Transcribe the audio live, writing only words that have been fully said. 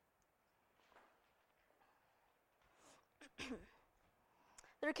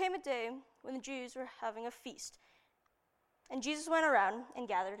There came a day when the Jews were having a feast, and Jesus went around and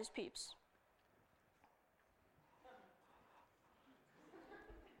gathered his peeps.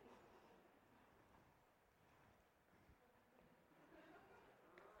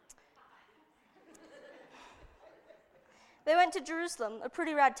 They went to Jerusalem, a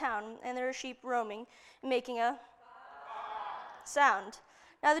pretty rad town, and there were sheep roaming and making a sound.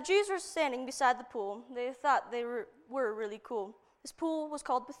 Now the Jews were standing beside the pool. They thought they were really cool. This pool was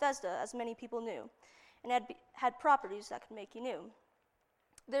called Bethesda, as many people knew, and had properties that could make you new.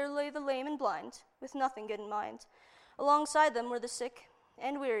 There lay the lame and blind, with nothing good in mind. Alongside them were the sick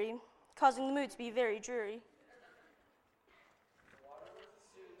and weary, causing the mood to be very dreary. The water was a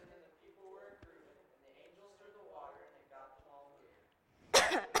soothing, and the people were a grooving, and the angels stirred the water, and it got them all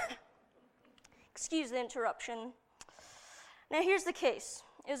moving. Excuse the interruption. Now here's the case.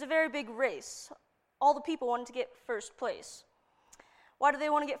 It was a very big race. All the people wanted to get first place. Why do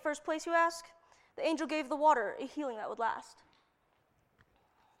they want to get first place, you ask? The angel gave the water a healing that would last.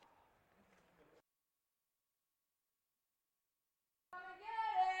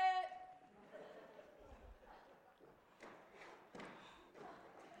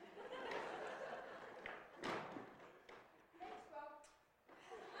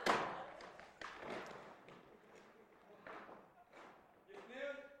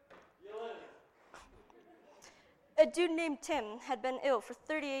 A dude named Tim had been ill for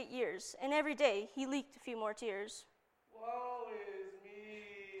 38 years, and every day he leaked a few more tears. Woe is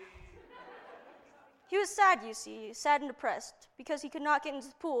me. He was sad, you see, sad and depressed. Because he could not get into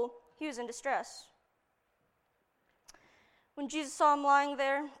the pool, he was in distress. When Jesus saw him lying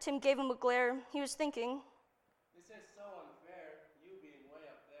there, Tim gave him a glare. He was thinking, This is so unfair, you being way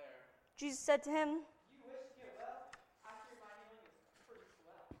up there. Jesus said to him, You wish to get well? I hear my healing is pretty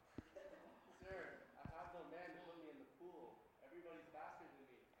swell. Sir, I have no man to put me in the pool. Everybody's faster than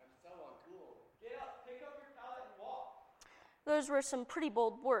me. I'm so uncool. Get up, pick up your pallet and walk. Those were some pretty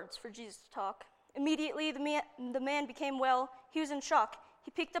bold words for Jesus to talk. Immediately, the man became well. He was in shock. He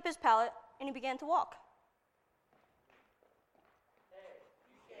picked up his pallet, and he began to walk. Hey,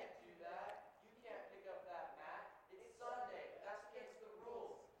 you can't do that. You can't pick up that mat. It's Sunday. That's against the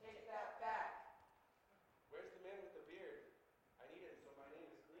rules. Take that back. Where's the man with the beard? I need it so my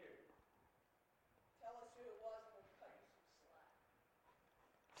name is cleared. Tell us who it was and we'll cut you some slack.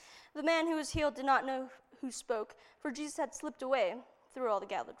 The man who was healed did not know who spoke, for Jesus had slipped away through all the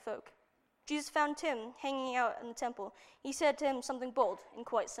gathered folk. Jesus found Tim hanging out in the temple. He said to him something bold and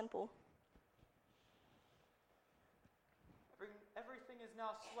quite simple. Everything is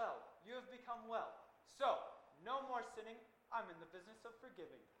now swell. You have become well. So, no more sinning. I'm in the business of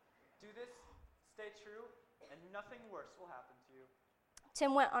forgiving. Do this, stay true, and nothing worse will happen to you.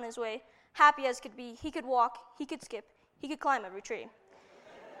 Tim went on his way, happy as could be. He could walk, he could skip, he could climb every tree.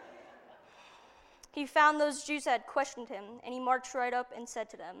 He found those Jews that had questioned him, and he marched right up and said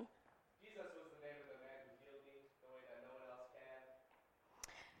to them, Jesus was the name of the man who healed me the way that no one else can.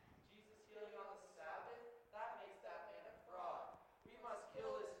 Jesus healing on the Sabbath? That makes that man a fraud. We must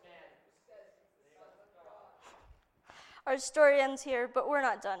kill this man who says he's the Son of God. Our story ends here, but we're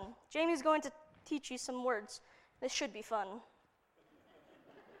not done. Jamie's going to teach you some words. This should be fun.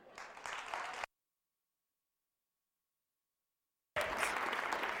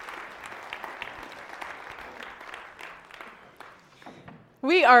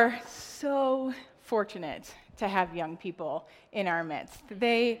 We are so fortunate to have young people in our midst.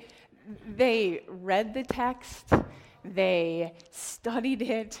 They read the text, they studied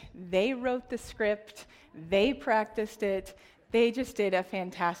it, they wrote the script, they practiced it. They just did a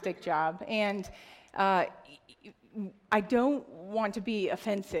fantastic job. And I don't want to be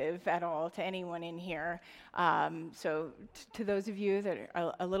offensive at all to anyone in here. So to those of you that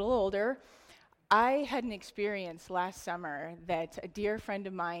are a little older, I had an experience last summer that a dear friend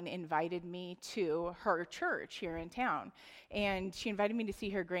of mine invited me to her church here in town. And she invited me to see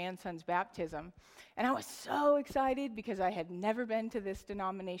her grandson's baptism. And I was so excited because I had never been to this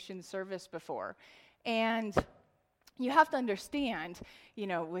denomination service before. And you have to understand,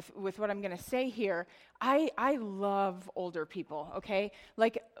 with what I'm going to say here, I love older people, okay?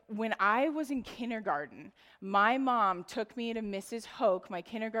 Like, when I was in kindergarten, my mom took me to Mrs. Hoke, my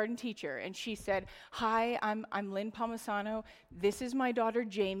kindergarten teacher, and she said, "Hi, I'm Lynn Palmisano. This is my daughter,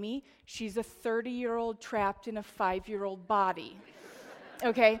 Jamie. She's a 30-year-old trapped in a 5-year-old body."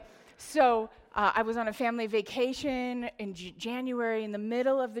 Okay? So I was on a family vacation in January. In the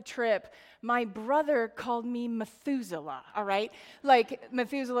middle of the trip, my brother called me Methuselah, all right? Like,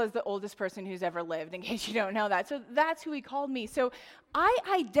 Methuselah is the oldest person who's ever lived, in case you don't know that. So that's who he called me. So I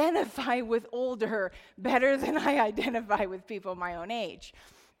identify with older better than I identify with people my own age.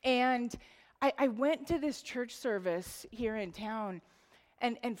 And I went to this church service here in town,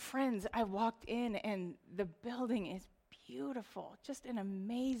 and friends, I walked in, and the building is beautiful, just an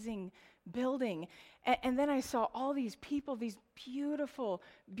amazing building. And then I saw all these people, these beautiful,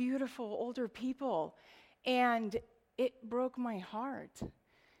 beautiful older people, and it broke my heart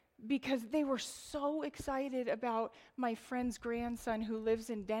because they were so excited about my friend's grandson who lives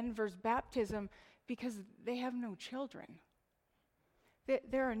in Denver's baptism because they have no children.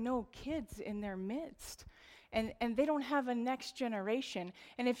 There are no kids in their midst. And they don't have a next generation.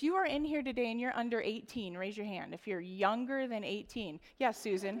 And if you are in here today and you're under 18, raise your hand. If you're younger than 18. Yes,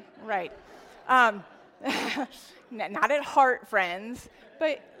 Susan, right. Not at heart, friends.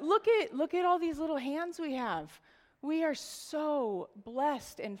 But look at all these little hands we have. We are so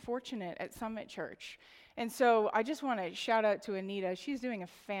blessed and fortunate at Summit Church. And so I just want to shout out to Anita. She's doing a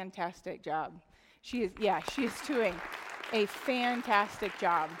fantastic job. She is doing a fantastic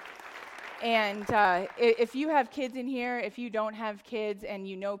job. And if you have kids in here, if you don't have kids and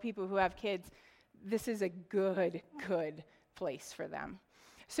you know people who have kids, this is a good place for them.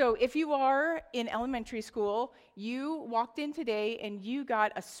 So if you are in elementary school, you walked in today and you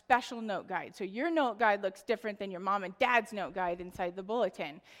got a special note guide. So your note guide looks different than your mom and dad's note guide inside the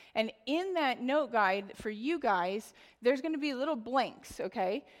bulletin. And in that note guide for you guys, there's going to be little blanks,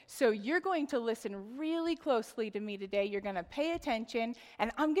 okay? So you're going to listen really closely to me today. You're going to pay attention,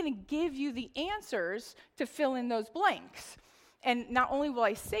 and I'm going to give you the answers to fill in those blanks. And not only will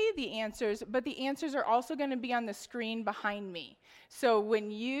I say the answers, but the answers are also going to be on the screen behind me. So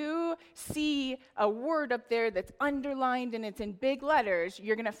when you see a word up there that's underlined and it's in big letters,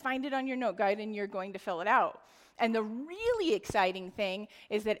 you're going to find it on your note guide and you're going to fill it out. And the really exciting thing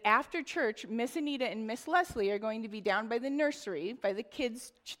is that after church, Miss Anita and Miss Leslie are going to be down by the nursery, by the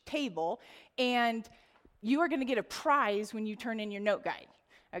kids' table, and you are going to get a prize when you turn in your note guide.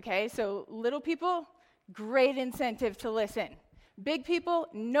 Okay, so little people, great incentive to listen. Big people,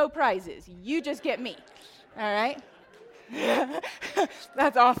 no prizes. You just get me. All right?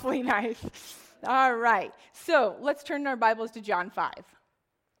 That's awfully nice. All right. So let's turn our Bibles to John 5.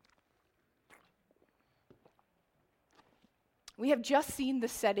 We have just seen the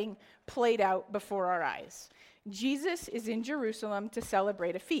setting played out before our eyes. Jesus is in Jerusalem to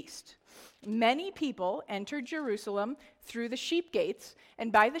celebrate a feast. Many people entered Jerusalem through the sheep gates,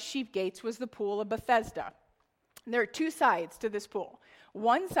 and by the sheep gates was the pool of Bethesda. There are two sides to this pool.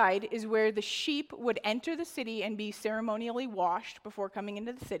 One side is where the sheep would enter the city and be ceremonially washed before coming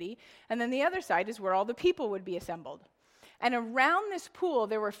into the city, and then the other side is where all the people would be assembled. And around this pool,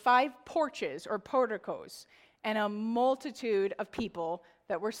 there were 5 porches or porticos, and a multitude of people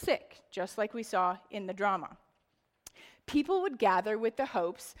that were sick, just like we saw in the drama. People would gather with the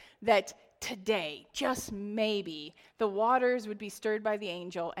hopes that today, just maybe, the waters would be stirred by the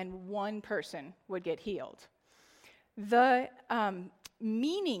angel and one person would get healed. The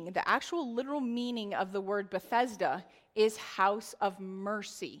meaning, the actual literal meaning of the word Bethesda is house of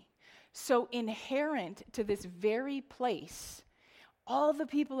mercy. So inherent to this very place, all the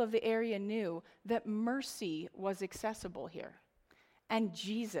people of the area knew that mercy was accessible here. And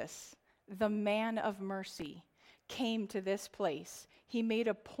Jesus, the man of mercy, came to this place. He made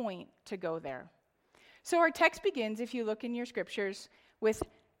a point to go there. So our text begins, if you look in your scriptures, with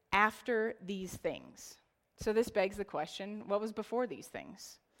after these things. So this begs the question, what was before these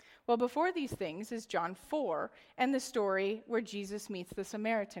things? Well, before these things is John 4 and the story where Jesus meets the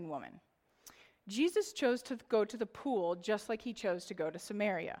Samaritan woman. Jesus chose to go to the pool just like he chose to go to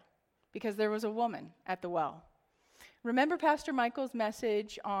Samaria because there was a woman at the well. Remember Pastor Michael's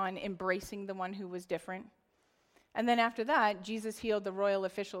message on embracing the one who was different? And then after that, Jesus healed the royal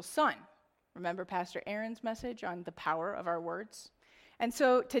official's son. Remember Pastor Aaron's message on the power of our words? And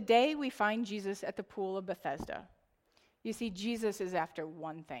so today we find Jesus at the pool of Bethesda. You see, Jesus is after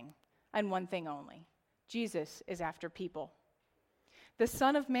one thing, and one thing only. Jesus is after people. The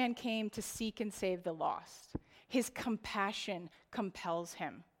Son of Man came to seek and save the lost. His compassion compels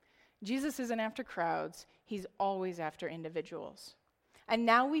him. Jesus isn't after crowds, he's always after individuals. And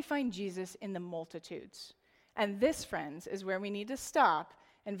now we find Jesus in the multitudes. And this, friends, is where we need to stop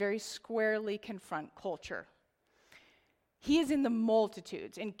and very squarely confront culture. He is in the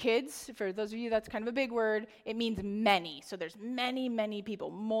multitudes. And kids, for those of you, that's kind of a big word, it means many. So there's many, many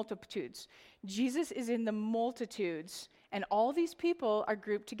people, multitudes. Jesus is in the multitudes, And all these people are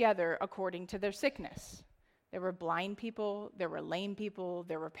grouped together according to their sickness. There were blind people, there were lame people,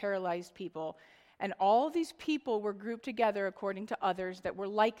 there were paralyzed people, and all these people were grouped together according to others that were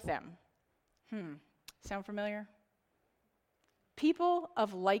like them. Sound familiar? People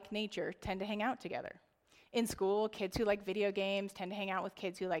of like nature tend to hang out together. In school, kids who like video games tend to hang out with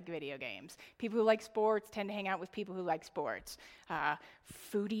kids who like video games. People who like sports tend to hang out with people who like sports.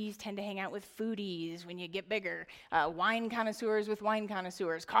 Foodies tend to hang out with foodies when you get bigger. Wine connoisseurs with wine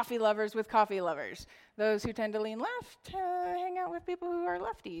connoisseurs. Coffee lovers with coffee lovers. Those who tend to lean left hang out with people who are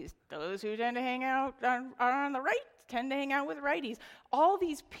lefties. Those who tend to hang out on the right tend to hang out with righties. All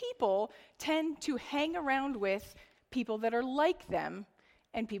these people tend to hang around with people that are like them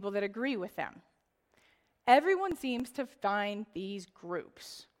and people that agree with them. Everyone seems to find these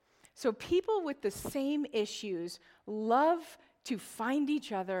groups. So people with the same issues love to find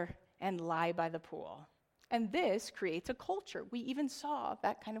each other and lie by the pool. And this creates a culture. We even saw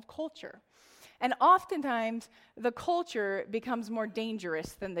that kind of culture. And oftentimes, the culture becomes more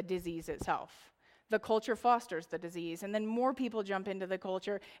dangerous than the disease itself. The culture fosters the disease, and then more people jump into the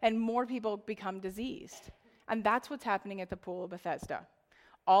culture, and more people become diseased. And that's what's happening at the Pool of Bethesda.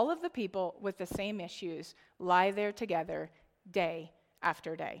 All of the people with the same issues lie there together day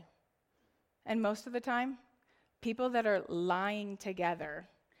after day. And most of the time, people that are lying together,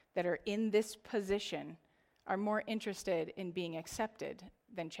 that are in this position, are more interested in being accepted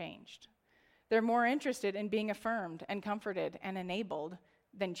than changed. They're more interested in being affirmed and comforted and enabled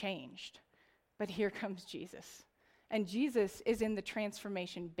than changed. But here comes Jesus. And Jesus is in the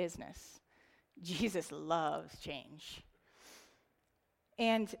transformation business. Jesus loves change.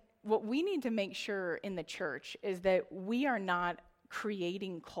 And what we need to make sure in the church is that we are not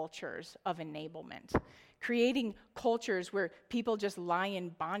creating cultures of enablement, creating cultures where people just lie in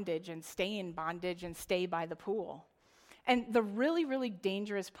bondage and stay by the pool. And the really, really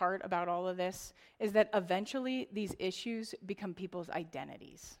dangerous part about all of this is that eventually these issues become people's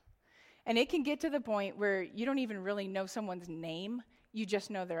identities. And it can get to the point where you don't even really know someone's name, you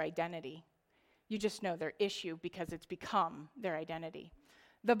just know their identity. You just know their issue because it's become their identity.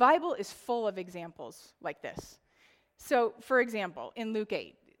 The Bible is full of examples like this. So, for example, in Luke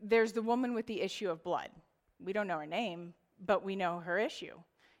 8, there's the woman with the issue of blood. We don't know her name, but we know her issue.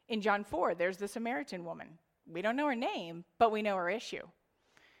 In John 4, there's the Samaritan woman. We don't know her name, but we know her issue.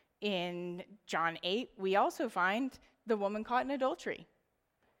 In John 8, we also find the woman caught in adultery.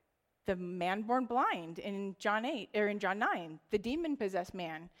 The man born blind in John 8, or in John 9, the demon-possessed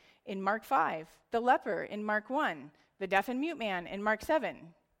man in Mark 5, the leper in Mark 1, the deaf and mute man in Mark 7.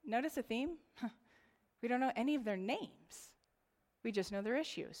 Notice a theme? We don't know any of their names. We just know their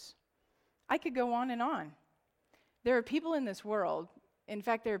issues. I could go on and on. There are people in this world, in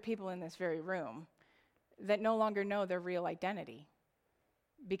fact, there are people in this very room, that no longer know their real identity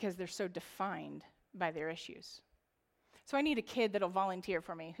because they're so defined by their issues. So I need a kid that'll volunteer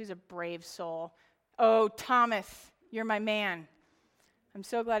for me, who's a brave soul. Oh, Thomas, you're my man. I'm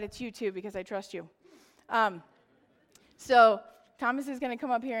so glad it's you too because I trust you. So Thomas is going to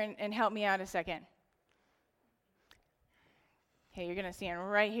come up here and help me out a second. Hey, you're going to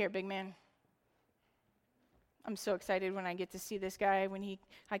stand right here, big man. I'm so excited when I get to see this guy. When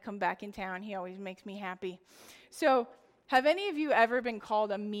I come back in town, he always makes me happy. So have any of you ever been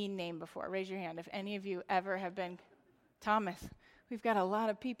called a mean name before? Raise your hand if any of you ever have been. Thomas, we've got a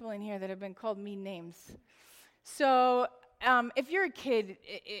lot of people in here that have been called mean names. So if you're a kid,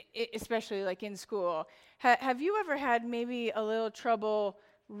 especially like in school, have you ever had maybe a little trouble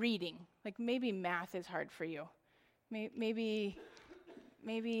reading? Like maybe math is hard for you. Maybe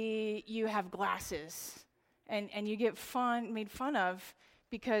you have glasses and you get made fun of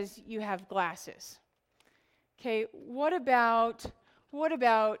because you have glasses. Okay, what about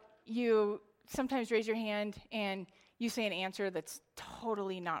you sometimes raise your hand and you say an answer that's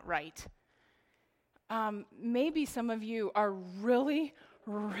totally not right? Maybe some of you are really,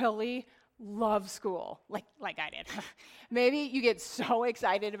 really love school, like I did. Maybe you get so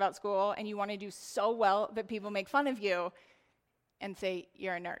excited about school and you want to do so well that people make fun of you and say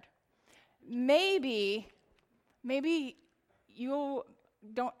you're a nerd. Maybe you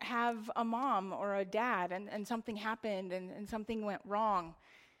don't have a mom or a dad and something happened and something went wrong,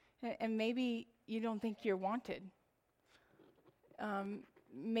 and maybe you don't think you're wanted.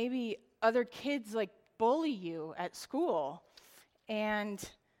 Maybe other kids like bully you at school and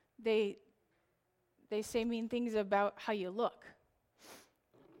they say mean things about how you look.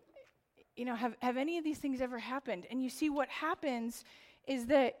 You know, have any of these things ever happened? And you see what happens is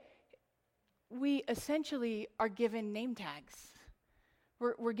that we essentially are given name tags.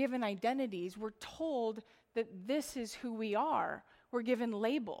 We're given identities. We're told that this is who we are. We're given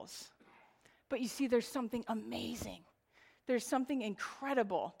labels. But you see, there's something amazing. There's something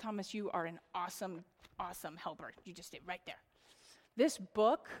incredible. Thomas, you are an awesome, awesome helper. You just did right there. This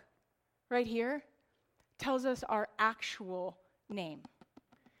book right here tells us our actual name.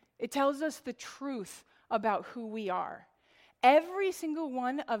 It tells us the truth about who we are. Every single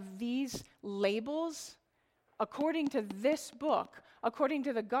one of these labels, according to this book, according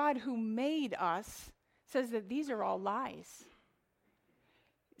to the God who made us, says that these are all lies.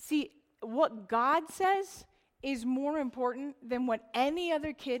 See, what God says is more important than what any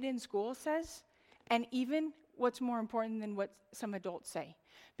other kid in school says, and even what's more important than what some adults say.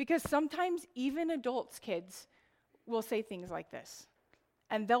 Because sometimes even adults' kids will say things like this,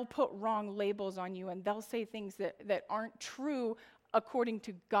 and they'll put wrong labels on you, and they'll say things that aren't true according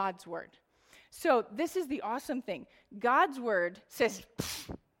to God's word. So this is the awesome thing. God's word says,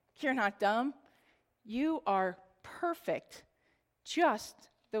 you're not dumb. You are perfect, just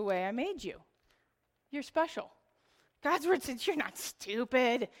the way I made you. You're special. God's word says you're not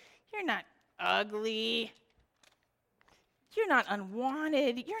stupid. You're not ugly. You're not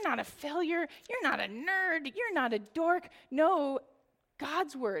unwanted. You're not a failure. You're not a nerd. You're not a dork. No,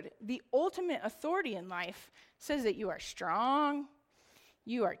 God's word, the ultimate authority in life, says that you are strong,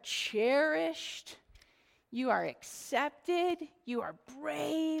 you are cherished, you are accepted, you are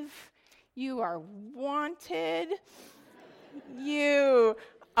brave, you are wanted, you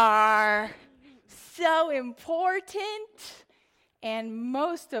are so important, and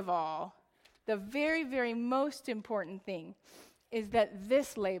most of all, the very, very most important thing is that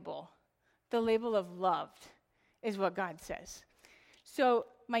this label, the label of loved, is what God says. So,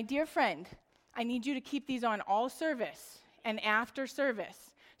 my dear friend, I need you to keep these on all service and after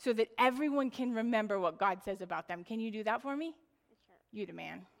service so that everyone can remember what God says about them. Can you do that for me? Sure. You the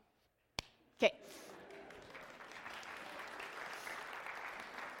man. Okay.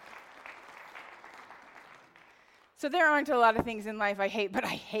 So there aren't a lot of things in life I hate, but I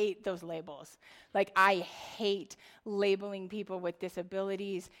hate those labels. Like, I hate labeling people with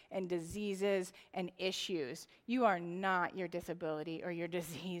disabilities and diseases and issues. You are not your disability or your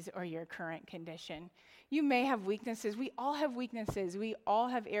disease or your current condition. You may have weaknesses. We all have weaknesses. We all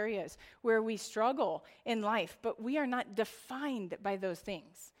have areas where we struggle in life, but we are not defined by those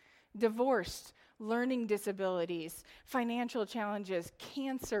things. Divorced, learning disabilities, financial challenges,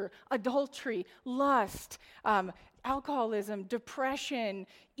 cancer, adultery, lust, alcoholism, depression,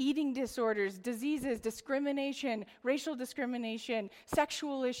 eating disorders, diseases, discrimination, racial discrimination,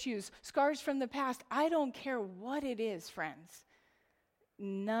 sexual issues, scars from the past. I don't care what it is, friends.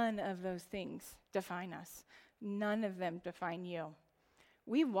 None of those things define us. None of them define you.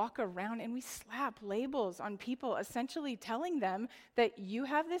 We walk around and we slap labels on people, essentially telling them that you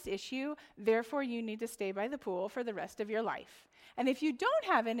have this issue, therefore you need to stay by the pool for the rest of your life. And if you don't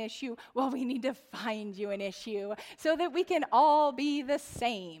have an issue, well, we need to find you an issue so that we can all be the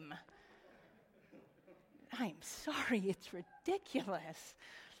same. I'm sorry, it's ridiculous.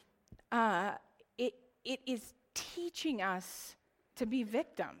 It is teaching us to be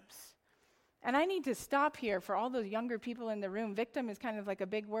victims. And I need to stop here for all those younger people in the room. Victim is kind of like a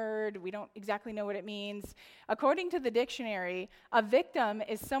big word. We don't exactly know what it means. According to the dictionary, a victim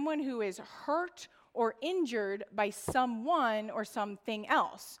is someone who is hurt or injured by someone or something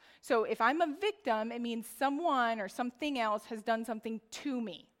else. So if I'm a victim, it means someone or something else has done something to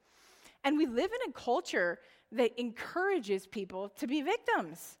me. And we live in a culture that encourages people to be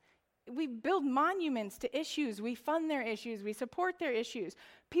victims. We build monuments to issues. We fund their issues. We support their issues.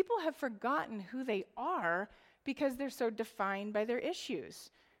 People have forgotten who they are because they're so defined by their issues.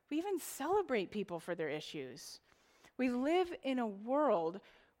 We even celebrate people for their issues. We live in a world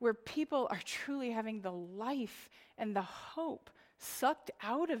where people are truly having the life and the hope sucked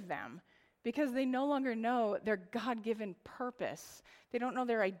out of them because they no longer know their God-given purpose. They don't know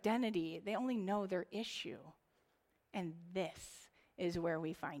their identity. They only know their issue. And this is where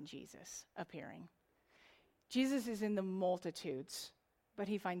we find Jesus appearing. Jesus is in the multitudes, but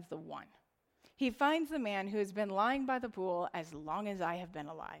he finds the one. He finds the man who has been lying by the pool as long as I have been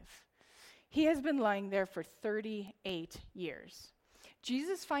alive. He has been lying there for 38 years.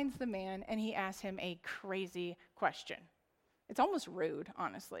 Jesus finds the man and he asks him a crazy question. It's almost rude,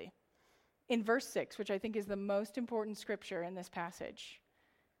 honestly. In verse 6, which I think is the most important scripture in this passage,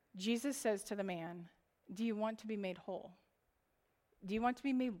 Jesus says to the man, "Do you want to be made whole? Do you want to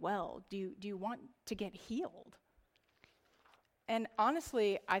be made well? Do you want to get healed?" And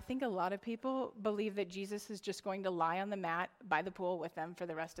honestly, I think a lot of people believe that Jesus is just going to lie on the mat by the pool with them for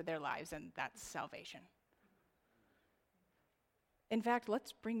the rest of their lives, and that's salvation. In fact,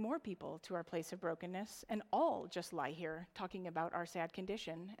 let's bring more people to our place of brokenness and all just lie here talking about our sad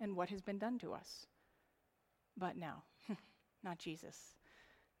condition and what has been done to us. But no, not Jesus.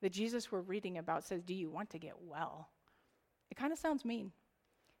 The Jesus we're reading about says, do you want to get well? It kind of sounds mean.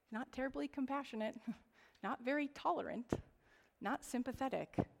 Not terribly compassionate, not very tolerant, not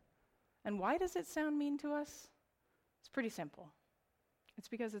sympathetic. And why does it sound mean to us? It's pretty simple. It's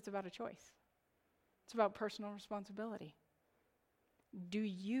because it's about a choice. It's about personal responsibility. Do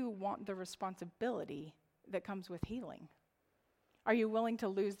you want the responsibility that comes with healing? Are you willing to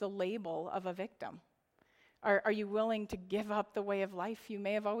lose the label of a victim? Are you willing to give up the way of life you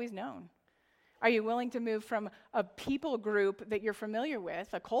may have always known? Are you willing to move from a people group that you're familiar with,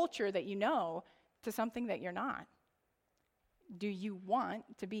 a culture that you know, to something that you're not? Do you want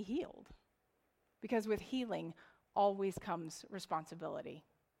to be healed? Because with healing always comes responsibility.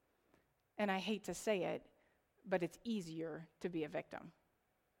 And I hate to say it, but it's easier to be a victim.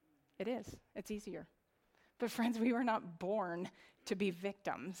 It is. It's easier. But friends, we were not born to be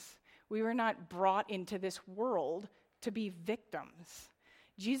victims. We were not brought into this world to be victims.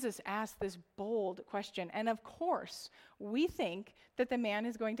 Jesus asked this bold question, and of course, we think that the man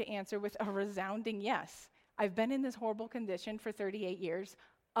is going to answer with a resounding yes. I've been in this horrible condition for 38 years.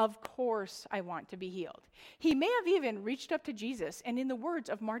 Of course I want to be healed. He may have even reached up to Jesus and, in the words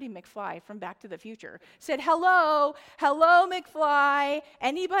of Marty McFly from Back to the Future, said, hello, McFly,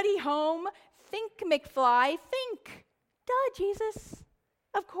 anybody home? Think, McFly, think. Duh, Jesus,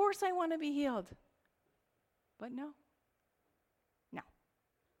 of course I want to be healed. But no.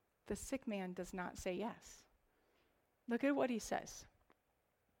 The sick man does not say yes. Look at what he says.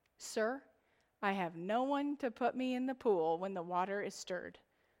 Sir, I have no one to put me in the pool when the water is stirred,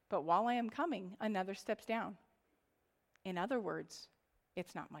 but while I am coming, another steps down. In other words,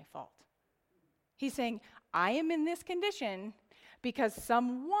 it's not my fault. He's saying, I am in this condition because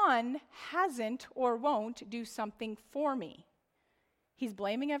someone hasn't or won't do something for me. He's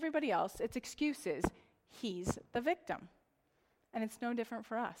blaming everybody else. It's excuses. He's the victim. And it's no different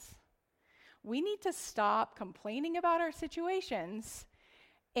for us. We need to stop complaining about our situations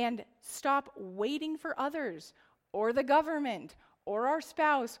and stop waiting for others or the government or our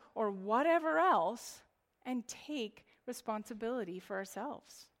spouse or whatever else and take responsibility for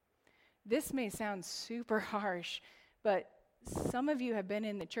ourselves. This may sound super harsh, but some of you have been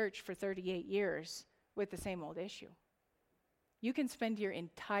in the church for 38 years with the same old issue. You can spend your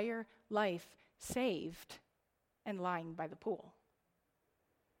entire life saved and lying by the pool.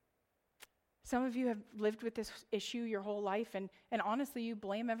 Some of you have lived with this issue your whole life, and honestly, you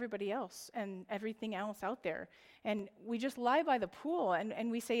blame everybody else and everything else out there. And we just lie by the pool,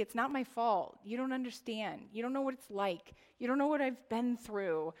 and we say, it's not my fault. You don't understand. You don't know what it's like. You don't know what I've been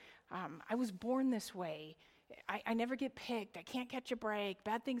through. I was born this way. I never get picked. I can't catch a break.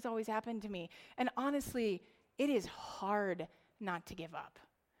 Bad things always happen to me. And honestly, it is hard not to give up.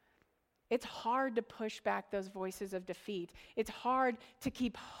 It's hard to push back those voices of defeat. It's hard to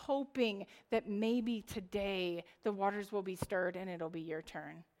keep hoping that maybe today the waters will be stirred and it'll be your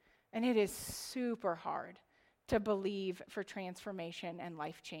turn. And it is super hard to believe for transformation and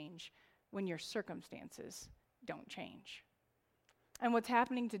life change when your circumstances don't change. And what's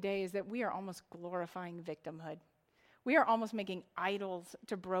happening today is that we are almost glorifying victimhood. We are almost making idols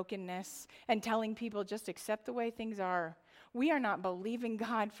to brokenness and telling people just accept the way things are. We are not believing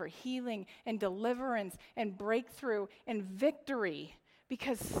God for healing and deliverance and breakthrough and victory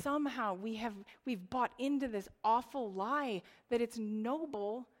because somehow we've bought into this awful lie that it's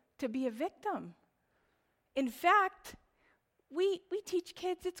noble to be a victim. In fact, we teach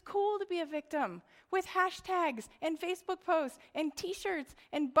kids it's cool to be a victim with hashtags and Facebook posts and t-shirts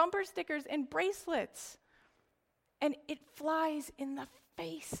and bumper stickers and bracelets. And it flies in the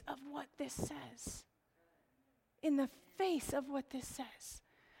face of what this says. In the face of what this says.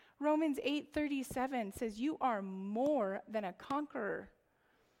 Romans 8:37 says, you are more than a conqueror.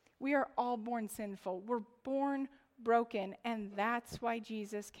 We are all born sinful. We're born broken, and that's why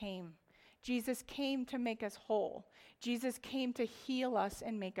Jesus came. Jesus came to make us whole. Jesus came to heal us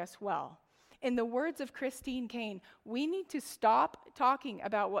and make us well. In the words of Christine Kane, we need to stop talking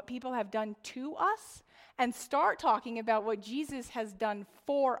about what people have done to us and start talking about what Jesus has done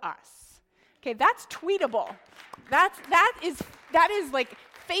for us. Okay, that's tweetable. That is like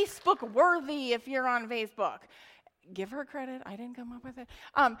Facebook worthy if you're on Facebook. Give her credit. I didn't come up with it.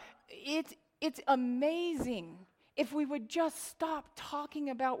 It's amazing if we would just stop talking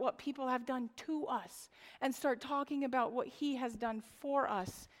about what people have done to us and start talking about what he has done for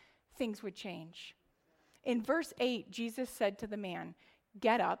us, things would change. In verse 8, Jesus said to the man,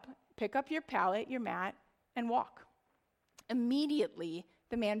 get up, pick up your pallet, your mat, and walk. Immediately,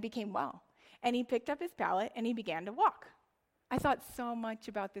 the man became well, and he picked up his pallet and he began to walk. I thought so much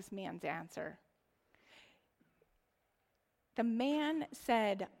about this man's answer. The man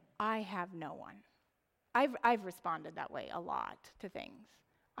said, I have no one. I've responded that way a lot to things.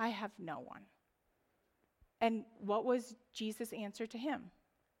 I have no one. And what was Jesus' answer to him?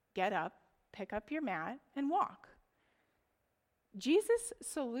 Get up, pick up your mat, and walk. Jesus'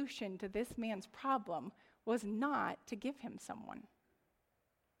 solution to this man's problem was not to give him someone.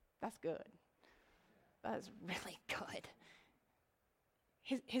 That's good. That is really good.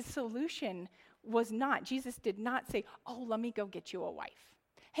 His solution was not, Jesus did not say, oh, let me go get you a wife.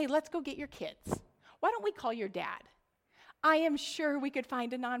 Hey, let's go get your kids. Why don't we call your dad? I am sure we could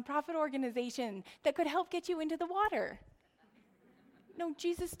find a nonprofit organization that could help get you into the water. No,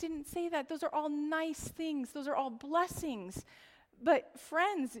 Jesus didn't say that. Those are all nice things. Those are all blessings. But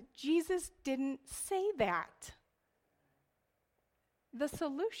friends, Jesus didn't say that. The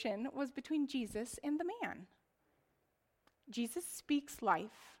solution was between Jesus and the man. Jesus speaks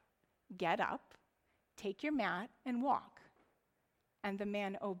life. Get up, take your mat, and walk. And the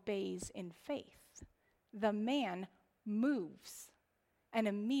man obeys in faith. The man moves, and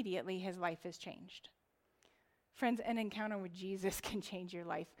immediately his life is changed. Friends, an encounter with Jesus can change your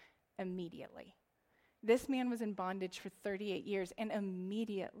life immediately. This man was in bondage for 38 years, and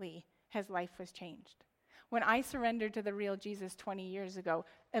immediately his life was changed. When I surrendered to the real Jesus 20 years ago,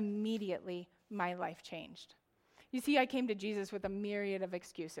 immediately my life changed. You see, I came to Jesus with a myriad of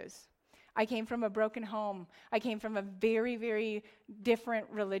excuses. I came from a broken home. I came from a very, very different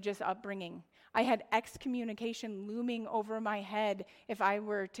religious upbringing. I had excommunication looming over my head if I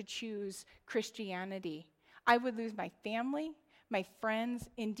were to choose Christianity. I would lose my family, my friends,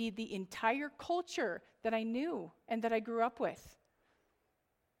 indeed the entire culture that I knew and that I grew up with.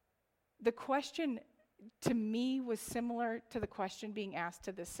 The question to me was similar to the question being asked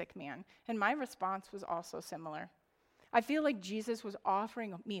to this sick man, and my response was also similar. I feel like Jesus was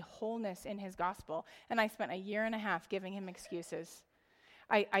offering me wholeness in his gospel, and I spent a year and a half giving him excuses.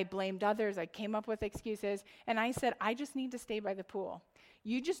 I blamed others, I came up with excuses, and I said, I just need to stay by the pool.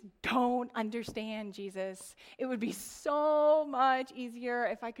 You just don't understand, Jesus. It would be so much easier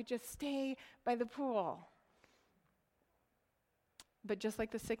if I could just stay by the pool. But just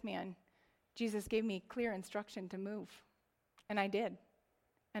like the sick man, Jesus gave me clear instruction to move, and I did.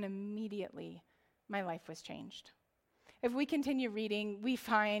 And immediately, my life was changed. If we continue reading, we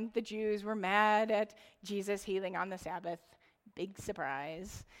find the Jews were mad at Jesus healing on the Sabbath. Big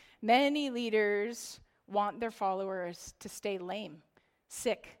surprise. Many leaders want their followers to stay lame,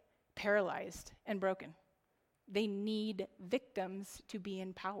 sick, paralyzed, and broken. They need victims to be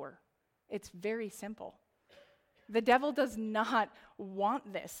in power. It's very simple. The devil does not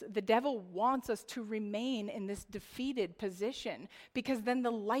want this. The devil wants us to remain in this defeated position because then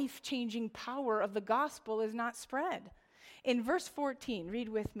the life-changing power of the gospel is not spread. In verse 14, read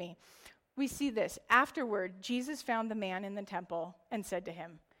with me. We see this. Afterward, Jesus found the man in the temple and said to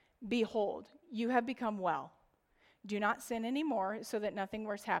him, Behold, you have become well. Do not sin anymore so that nothing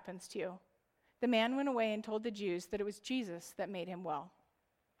worse happens to you. The man went away and told the Jews that it was Jesus that made him well.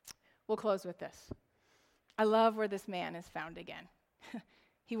 We'll close with this. I love where this man is found again.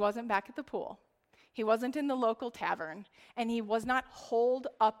 He wasn't back at the pool. He wasn't in the local tavern. And he was not holed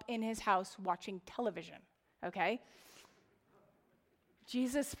up in his house watching television. Okay?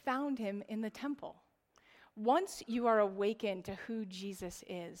 Jesus found him in the temple. Once you are awakened to who Jesus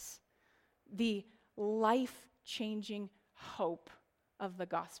is, the life-changing hope of the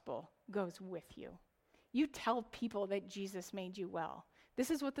gospel goes with you. You tell people that Jesus made you well. This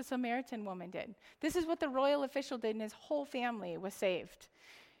is what the Samaritan woman did. This is what the royal official did, and his whole family was saved.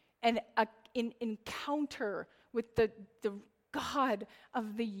 And an encounter with the God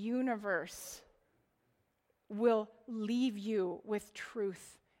of the universe will leave you with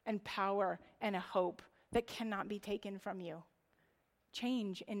truth and power and a hope that cannot be taken from you.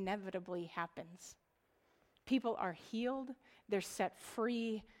 Change inevitably happens. People are healed, they're set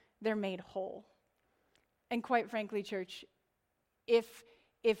free, they're made whole. And quite frankly, church, if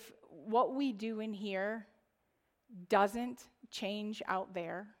what we do in here doesn't change out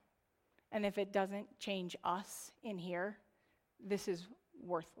there, and if it doesn't change us in here, this is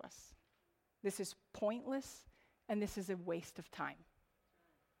worthless. This is pointless, and this is a waste of time.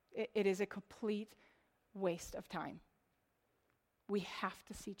 It is a complete waste of time. We have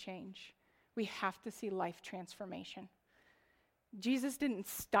to see change. We have to see life transformation. Jesus didn't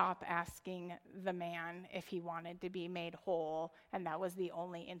stop asking the man if he wanted to be made whole, and that was the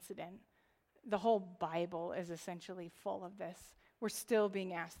only incident. The whole Bible is essentially full of this. We're still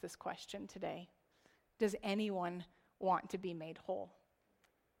being asked this question today. Does anyone want to be made whole.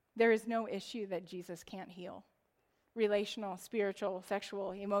 There is no issue that Jesus can't heal. Relational, spiritual,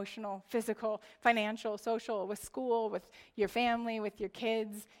 sexual, emotional, physical, financial, social, with school, with your family, with your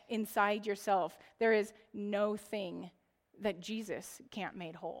kids, inside yourself. There is no thing that Jesus can't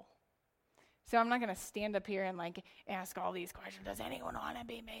make whole. So I'm not going to stand up here and ask all these questions. Does anyone want to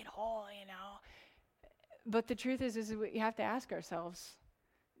be made whole, But the truth is we have to ask ourselves,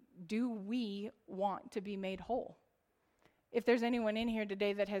 do we want to be made whole? If there's anyone in here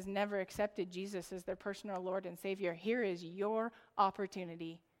today that has never accepted Jesus as their personal Lord and Savior, here is your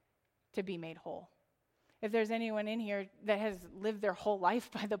opportunity to be made whole. If there's anyone in here that has lived their whole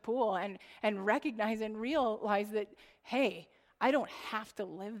life by the pool and recognize and realize that, hey, I don't have to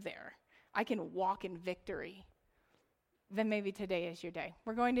live there. I can walk in victory. Then maybe today is your day.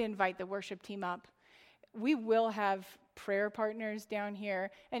 We're going to invite the worship team up. We will have prayer partners down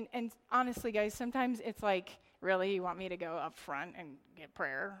here. And honestly, guys, sometimes it's like, really, you want me to go up front and get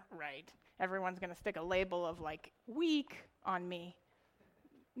prayer? Right. Everyone's going to stick a label of weak on me.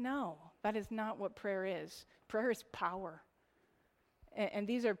 No, that is not what prayer is. Prayer is power. And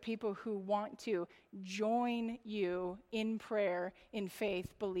these are people who want to join you in prayer, in faith,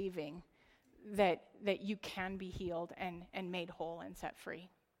 believing that you can be healed and made whole and set free.